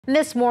And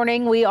this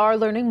morning, we are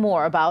learning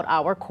more about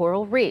our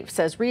coral reefs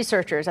as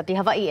researchers at the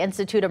Hawaii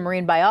Institute of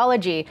Marine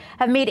Biology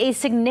have made a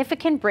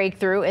significant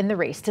breakthrough in the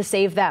race to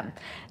save them.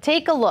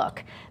 Take a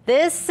look.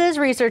 This is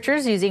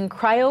researchers using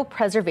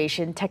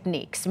cryopreservation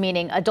techniques,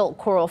 meaning adult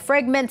coral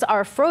fragments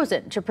are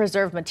frozen to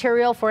preserve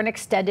material for an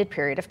extended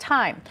period of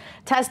time.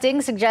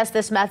 Testing suggests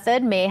this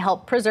method may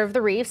help preserve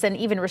the reefs and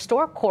even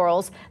restore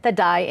corals that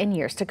die in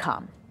years to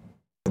come.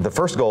 The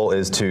first goal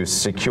is to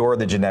secure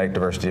the genetic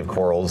diversity of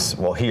corals,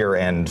 well, here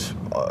and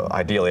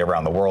ideally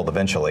around the world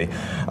eventually,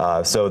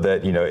 so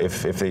that, you know,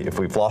 if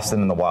we've lost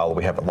them in the wild,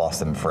 we haven't lost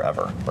them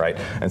forever, right?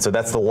 And so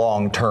that's the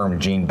long-term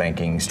gene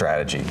banking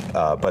strategy.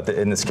 But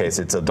in this case,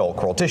 it's adult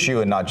coral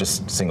tissue and not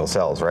just single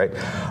cells, right?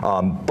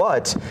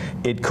 But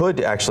it could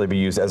actually be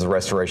used as a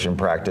restoration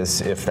practice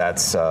if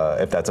that's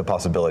a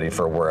possibility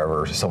for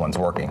wherever someone's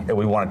working. And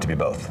we want it to be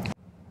both.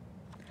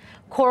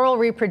 Coral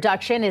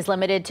reproduction is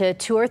limited to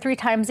 2 or 3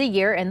 times a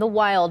year in the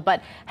wild,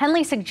 but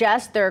Henley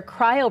suggests their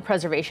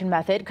cryopreservation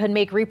method could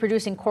make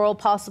reproducing coral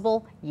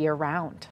possible year-round.